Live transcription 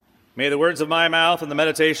May the words of my mouth and the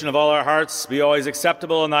meditation of all our hearts be always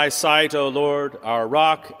acceptable in thy sight, O Lord, our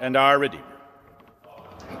rock and our Redeemer.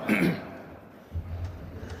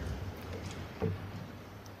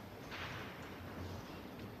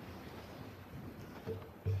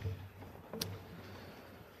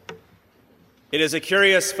 It is a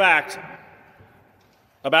curious fact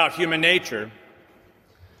about human nature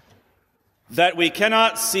that we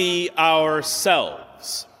cannot see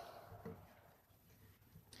ourselves.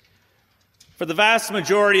 For the vast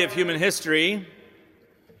majority of human history,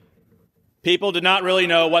 people did not really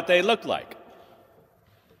know what they looked like.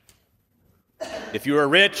 If you were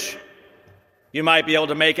rich, you might be able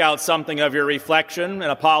to make out something of your reflection in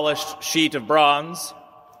a polished sheet of bronze.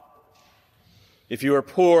 If you were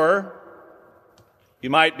poor,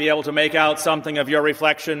 you might be able to make out something of your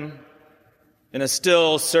reflection in a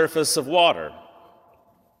still surface of water.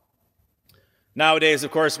 Nowadays,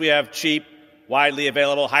 of course, we have cheap, widely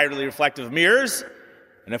available, highly reflective mirrors,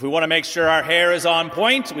 and if we want to make sure our hair is on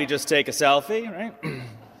point, we just take a selfie, right?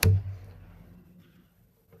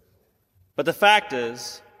 But the fact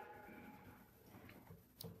is,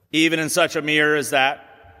 even in such a mirror as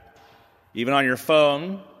that, even on your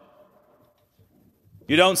phone,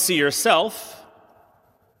 you don't see yourself.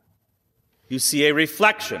 You see a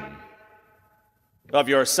reflection of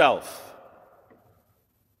yourself.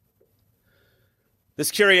 This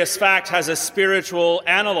curious fact has a spiritual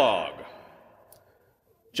analog.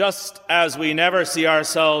 Just as we never see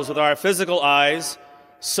ourselves with our physical eyes,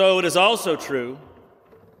 so it is also true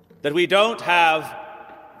that we don't have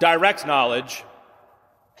direct knowledge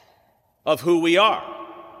of who we are.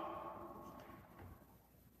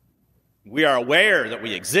 We are aware that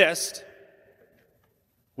we exist.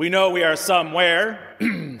 We know we are somewhere,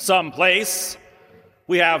 someplace.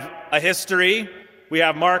 We have a history. We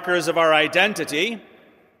have markers of our identity.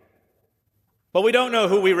 But we don't know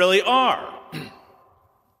who we really are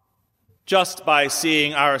just by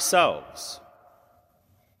seeing ourselves.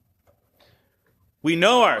 We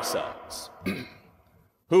know ourselves,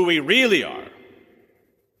 who we really are,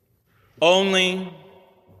 only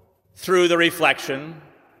through the reflection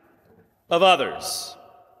of others.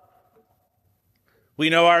 We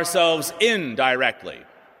know ourselves indirectly,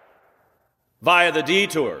 via the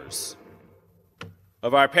detours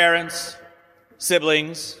of our parents,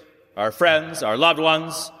 siblings, our friends, our loved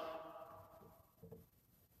ones.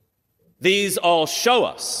 These all show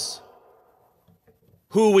us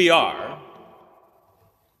who we are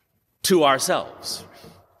to ourselves.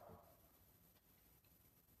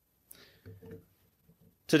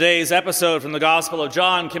 Today's episode from the Gospel of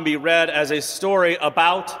John can be read as a story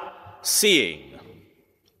about seeing,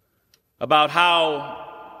 about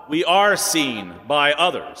how we are seen by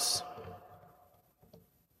others,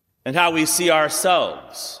 and how we see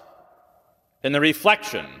ourselves in the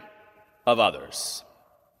reflection of others.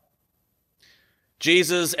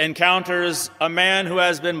 Jesus encounters a man who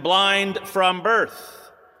has been blind from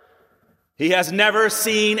birth. He has never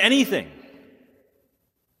seen anything,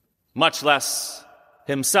 much less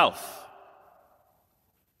himself.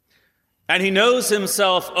 And he knows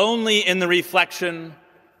himself only in the reflection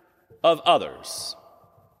of others.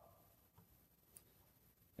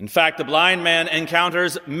 In fact, the blind man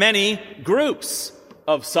encounters many groups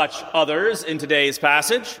of such others in today's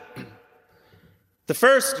passage. The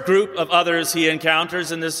first group of others he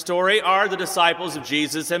encounters in this story are the disciples of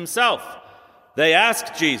Jesus himself. They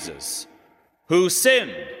ask Jesus, who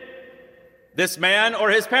sinned, this man or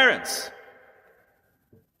his parents?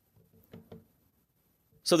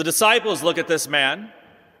 So the disciples look at this man,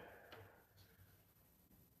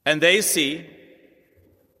 and they see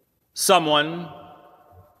someone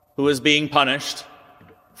who is being punished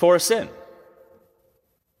for sin.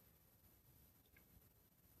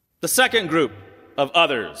 The second group of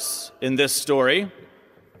others in this story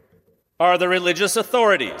are the religious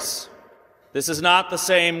authorities. This is not the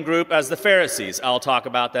same group as the Pharisees. I'll talk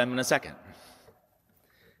about them in a second.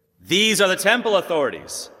 These are the temple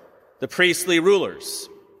authorities, the priestly rulers.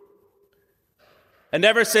 And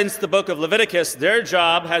ever since the book of Leviticus, their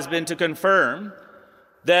job has been to confirm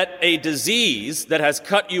that a disease that has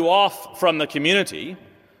cut you off from the community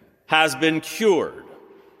has been cured.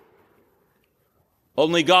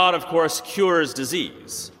 Only God, of course, cures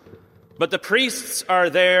disease. But the priests are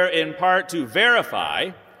there in part to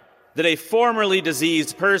verify that a formerly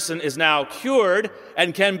diseased person is now cured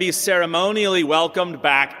and can be ceremonially welcomed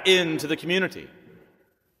back into the community.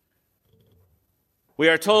 We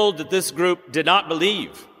are told that this group did not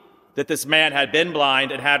believe that this man had been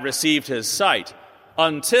blind and had received his sight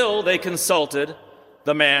until they consulted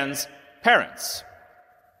the man's parents.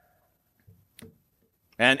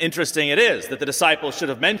 And interesting it is that the disciples should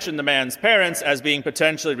have mentioned the man's parents as being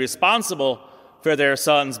potentially responsible for their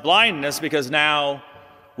son's blindness, because now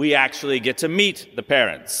we actually get to meet the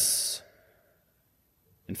parents.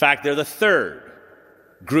 In fact, they're the third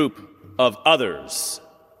group of others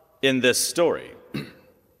in this story.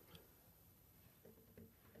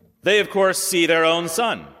 They, of course, see their own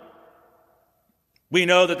son. We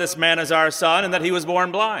know that this man is our son and that he was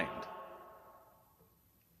born blind.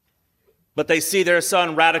 But they see their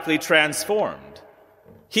son radically transformed,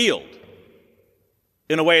 healed,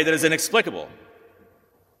 in a way that is inexplicable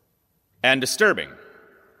and disturbing.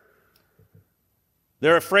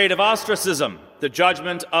 They're afraid of ostracism, the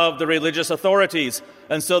judgment of the religious authorities,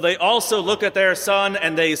 and so they also look at their son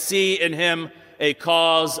and they see in him a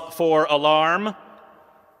cause for alarm,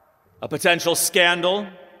 a potential scandal.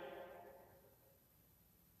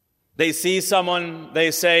 They see someone they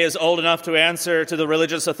say is old enough to answer to the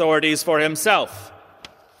religious authorities for himself,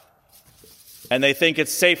 and they think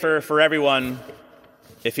it's safer for everyone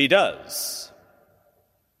if he does.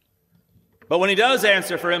 But when he does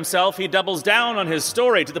answer for himself, he doubles down on his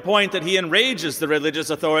story to the point that he enrages the religious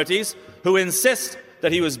authorities, who insist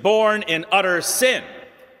that he was born in utter sin.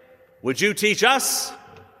 Would you teach us?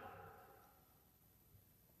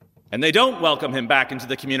 And they don't welcome him back into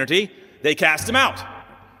the community. They cast him out.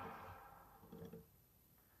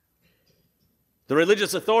 The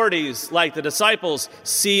religious authorities, like the disciples,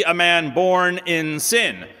 see a man born in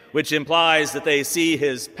sin, which implies that they see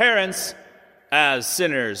his parents as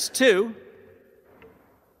sinners too.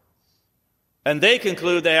 And they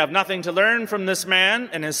conclude they have nothing to learn from this man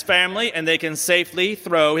and his family, and they can safely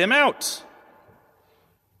throw him out.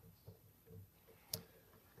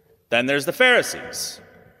 Then there's the Pharisees,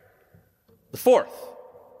 the fourth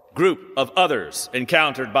group of others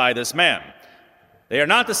encountered by this man. They are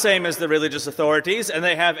not the same as the religious authorities, and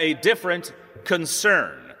they have a different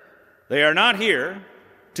concern. They are not here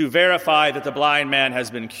to verify that the blind man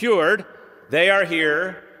has been cured. They are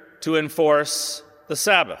here to enforce the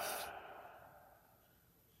Sabbath.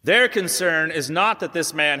 Their concern is not that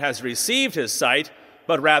this man has received his sight,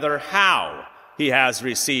 but rather how he has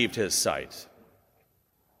received his sight.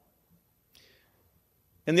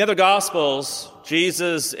 In the other Gospels,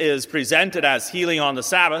 Jesus is presented as healing on the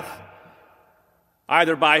Sabbath,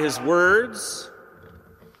 either by his words,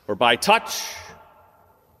 or by touch,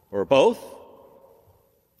 or both.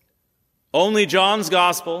 Only John's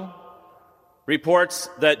Gospel reports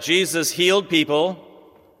that Jesus healed people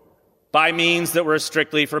by means that were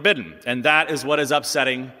strictly forbidden, and that is what is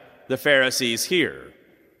upsetting the Pharisees here.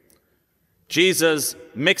 Jesus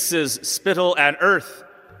mixes spittle and earth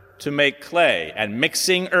to make clay, and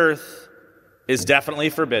mixing earth is definitely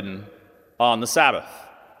forbidden on the Sabbath.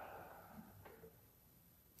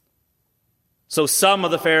 So some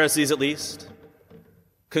of the Pharisees, at least,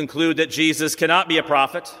 conclude that Jesus cannot be a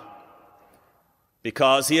prophet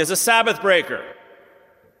because he is a Sabbath breaker.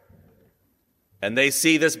 And they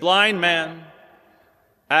see this blind man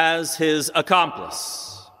as his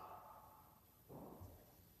accomplice.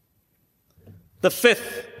 The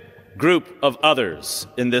fifth group of others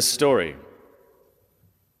in this story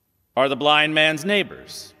are the blind man's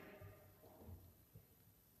neighbors.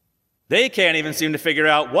 They can't even seem to figure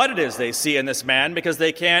out what it is they see in this man because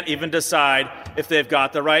they can't even decide if they've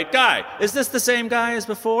got the right guy. Is this the same guy as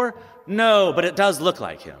before? No, but it does look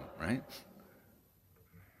like him, right?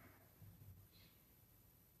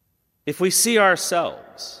 If we see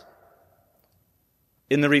ourselves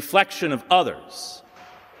in the reflection of others,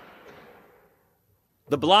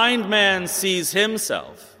 the blind man sees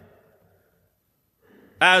himself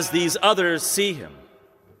as these others see him.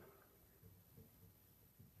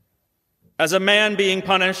 As a man being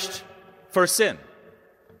punished for sin.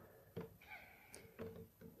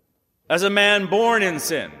 As a man born in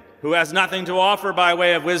sin, who has nothing to offer by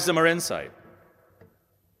way of wisdom or insight.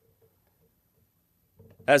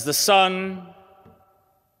 As the son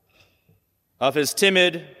of his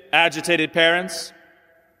timid, agitated parents.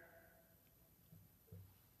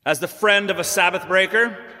 As the friend of a Sabbath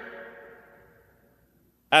breaker.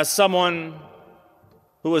 As someone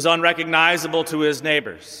who is unrecognizable to his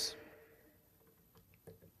neighbors.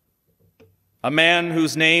 A man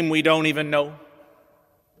whose name we don't even know.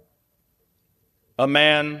 A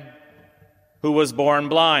man who was born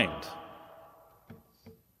blind.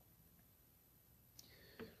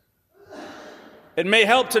 It may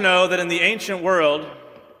help to know that in the ancient world,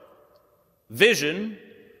 vision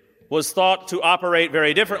was thought to operate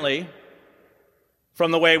very differently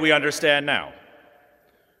from the way we understand now.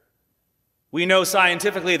 We know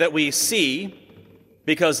scientifically that we see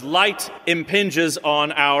because light impinges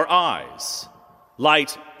on our eyes.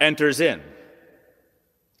 Light enters in.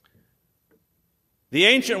 The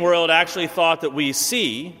ancient world actually thought that we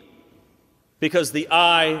see because the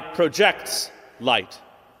eye projects light.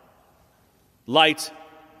 Light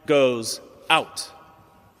goes out.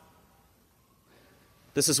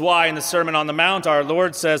 This is why in the Sermon on the Mount our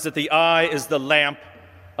Lord says that the eye is the lamp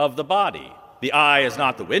of the body. The eye is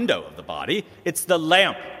not the window of the body, it's the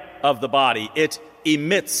lamp of the body. It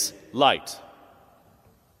emits light.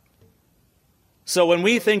 So when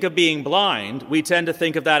we think of being blind, we tend to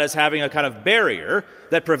think of that as having a kind of barrier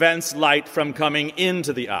that prevents light from coming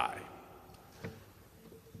into the eye.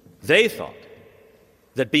 They thought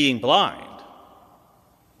that being blind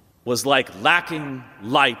was like lacking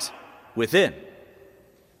light within.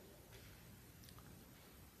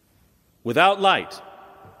 Without light,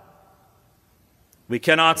 we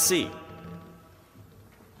cannot see.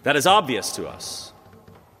 That is obvious to us.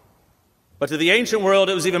 But to the ancient world,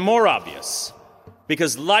 it was even more obvious,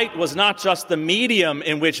 because light was not just the medium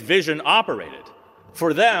in which vision operated.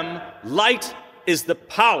 For them, light is the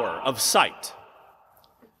power of sight.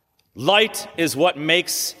 Light is what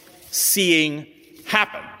makes seeing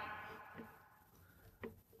happen.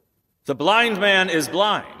 The blind man is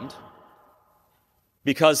blind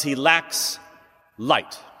because he lacks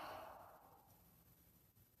light.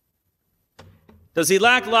 Does he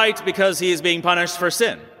lack light because he is being punished for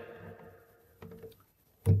sin?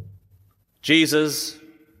 Jesus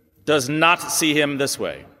does not see him this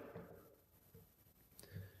way.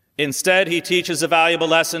 Instead, he teaches a valuable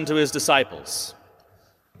lesson to his disciples.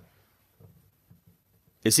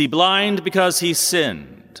 Is he blind because he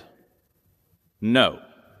sinned? No.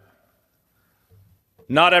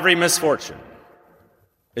 Not every misfortune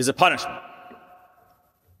is a punishment.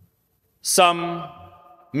 Some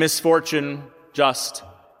misfortune just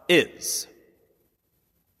is.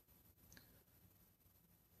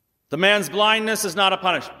 The man's blindness is not a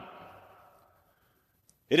punishment.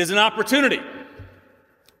 It is an opportunity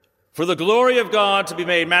for the glory of God to be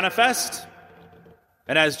made manifest.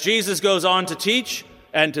 And as Jesus goes on to teach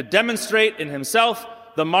and to demonstrate in himself,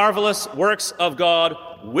 the marvelous works of God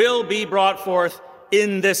will be brought forth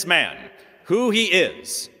in this man. Who he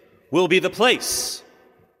is will be the place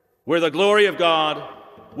where the glory of God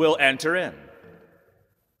will enter in.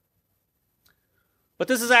 But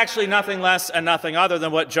this is actually nothing less and nothing other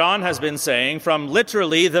than what John has been saying from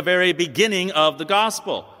literally the very beginning of the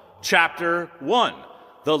gospel. Chapter 1.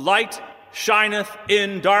 The light shineth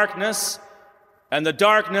in darkness, and the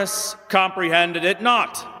darkness comprehended it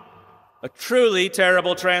not. A truly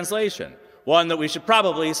terrible translation. One that we should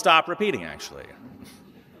probably stop repeating, actually.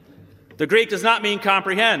 The Greek does not mean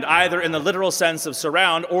comprehend, either in the literal sense of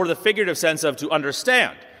surround or the figurative sense of to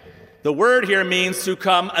understand. The word here means to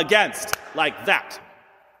come against, like that.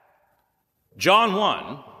 John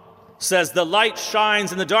 1 says the light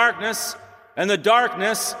shines in the darkness, and the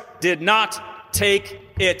darkness did not take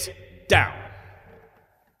it down.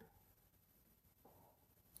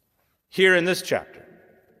 Here in this chapter,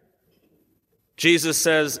 Jesus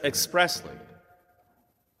says expressly,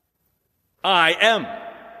 I am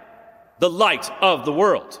the light of the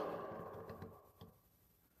world.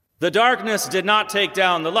 The darkness did not take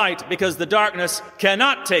down the light because the darkness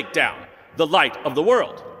cannot take down the light of the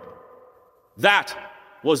world. That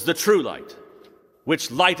was the true light,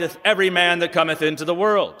 which lighteth every man that cometh into the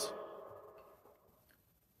world.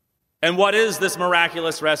 And what is this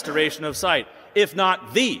miraculous restoration of sight, if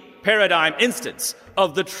not the paradigm instance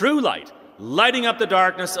of the true light lighting up the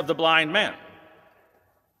darkness of the blind man?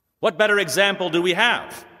 What better example do we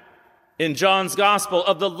have in John's gospel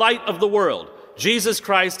of the light of the world, Jesus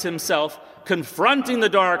Christ himself confronting the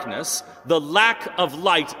darkness, the lack of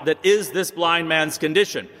light that is this blind man's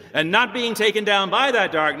condition, and not being taken down by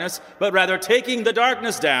that darkness, but rather taking the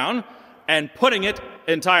darkness down and putting it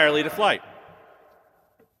entirely to flight.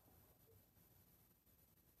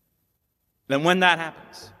 Then when that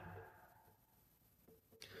happens,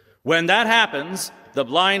 the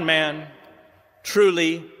blind man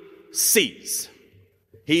truly sees.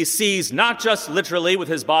 He sees not just literally with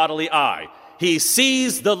his bodily eye. He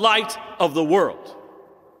sees the light of the world.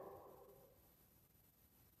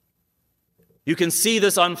 You can see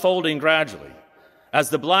this unfolding gradually.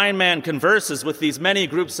 As the blind man converses with these many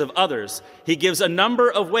groups of others, he gives a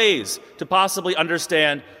number of ways to possibly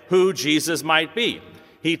understand who Jesus might be.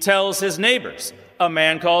 He tells his neighbors, a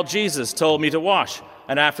man called Jesus told me to wash,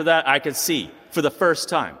 and after that I could see for the first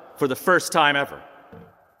time ever.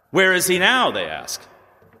 Where is he now, they ask.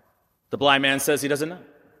 The blind man says he doesn't know.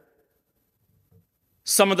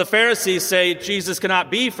 Some of the Pharisees say Jesus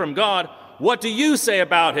cannot be from God. What do you say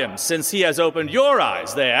about him, since he has opened your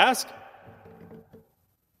eyes, they ask.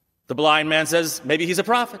 The blind man says maybe he's a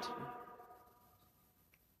prophet.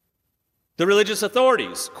 The religious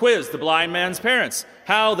authorities quiz the blind man's parents.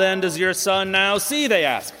 How then does your son now see, they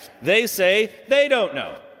ask. They say they don't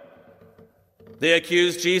know. They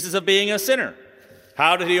accuse Jesus of being a sinner.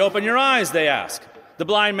 How did he open your eyes, they ask. The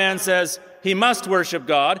blind man says he must worship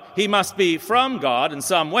God. He must be from God in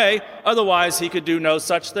some way, otherwise he could do no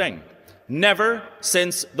such thing. Never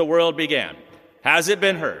since the world began has it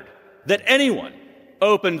been heard that anyone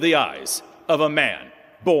opened the eyes of a man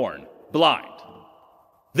born blind.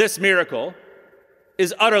 This miracle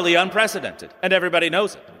is utterly unprecedented, and everybody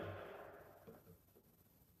knows it.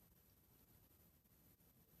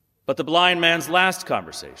 But the blind man's last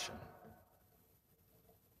conversation,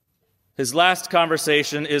 his last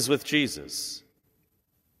conversation is with Jesus.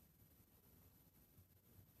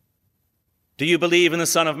 Do you believe in the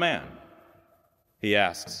Son of Man? He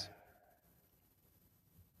asks.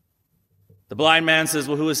 The blind man says,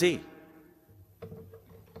 well, who is he?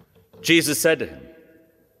 Jesus said to him,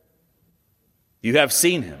 you have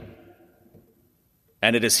seen him,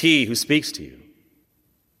 and it is he who speaks to you.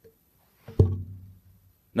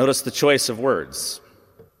 Notice the choice of words.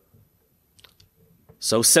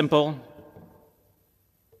 So simple,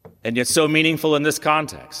 and yet so meaningful in this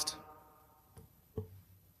context.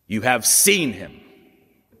 You have seen him.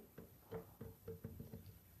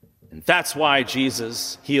 And that's why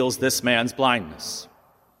Jesus heals this man's blindness.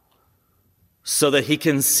 So that he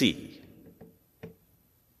can see.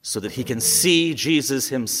 So that he can see Jesus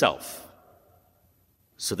himself.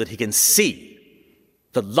 So that he can see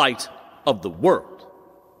the light of the world.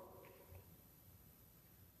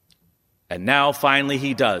 And now finally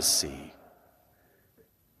he does see.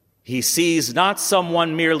 He sees not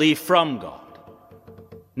someone merely from God,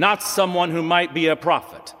 not someone who might be a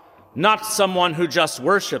prophet, not someone who just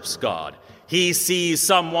worships God. He sees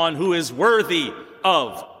someone who is worthy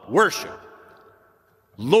of worship.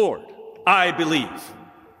 Lord, I believe.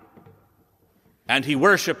 And he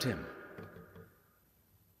worshiped him.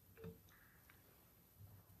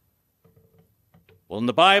 Well, in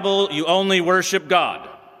the Bible, you only worship God.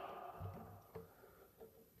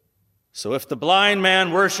 So if the blind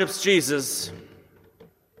man worships Jesus,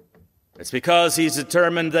 it's because he's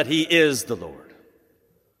determined that he is the Lord,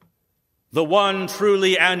 the one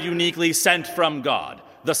truly and uniquely sent from God,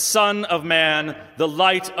 the Son of Man, the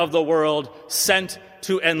light of the world, sent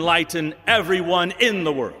to enlighten everyone in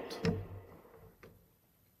the world.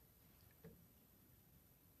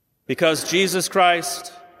 Because Jesus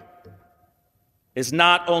Christ is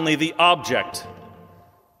not only the object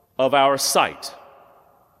of our sight,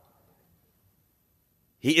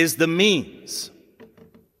 he is the means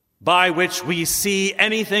by which we see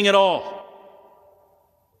anything at all.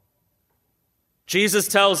 Jesus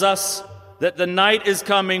tells us that the night is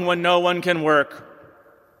coming when no one can work,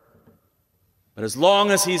 but as long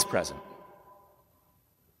as he's present,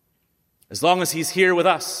 as long as he's here with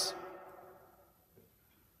us,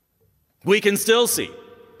 we can still see,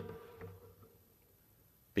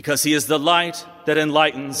 because he is the light that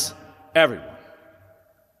enlightens everyone.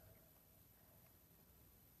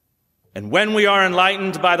 And when we are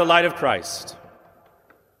enlightened by the light of Christ,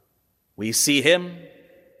 we see him,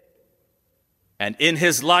 and in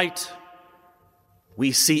his light,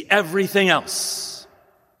 we see everything else,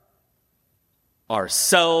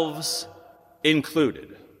 ourselves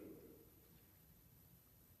included.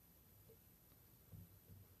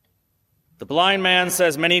 The blind man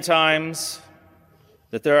says many times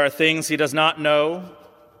that there are things he does not know.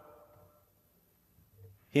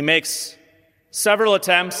 He makes several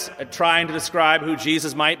attempts at trying to describe who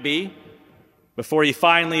Jesus might be before he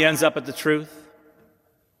finally ends up at the truth.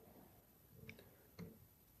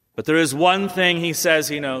 But there is one thing he says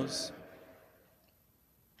he knows.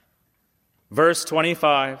 Verse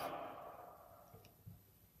 25.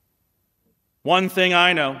 One thing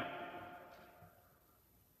I know.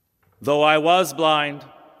 Though I was blind,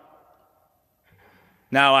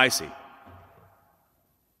 now I see.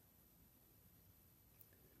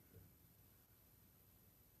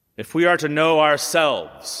 If we are to know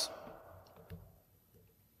ourselves,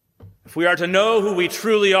 if we are to know who we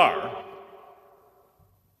truly are,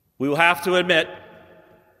 we will have to admit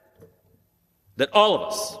that all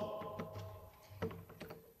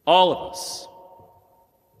of us,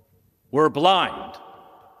 were blind.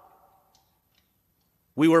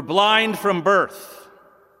 We were blind from birth.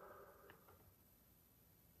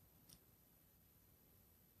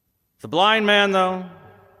 The blind man, though,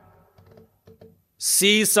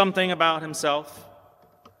 sees something about himself.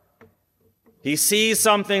 He sees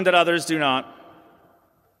something that others do not.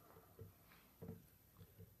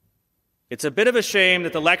 It's a bit of a shame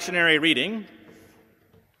that the lectionary reading,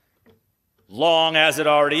 long as it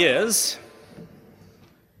already is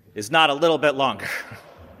is not a little bit longer.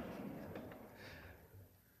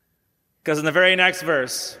 Because in the very next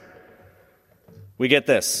verse, we get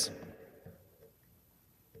this.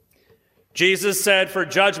 Jesus said, "For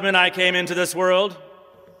judgment I came into this world,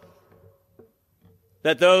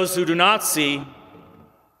 that those who do not see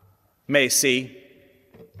may see,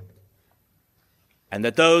 and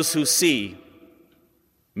that those who see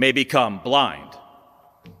may become blind."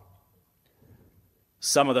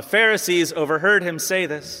 Some of the Pharisees overheard him say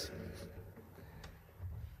this,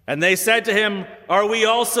 and they said to him, "Are we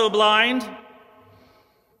also blind?"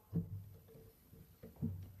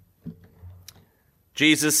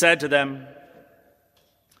 Jesus said to them,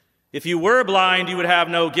 "If you were blind, you would have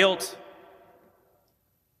no guilt.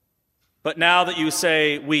 But now that you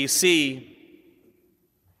say, 'We see,'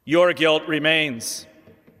 your guilt remains."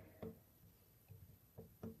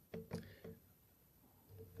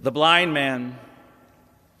 The blind man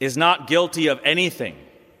is not guilty of anything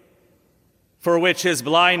for which his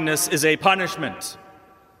blindness is a punishment.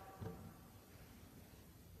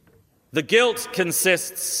 The guilt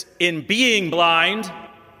consists in being blind,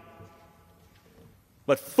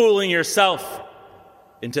 but fooling yourself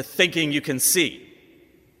into thinking you can see.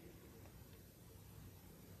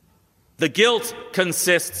 The guilt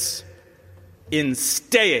consists in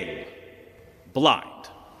staying blind.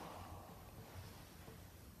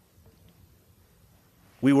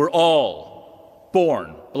 We were all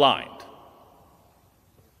born blind.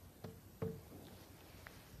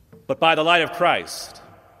 But by the light of Christ,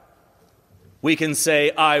 we can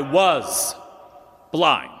say, "I was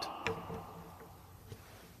blind.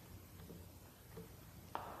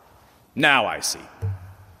 Now I see."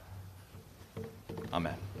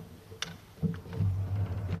 Amen.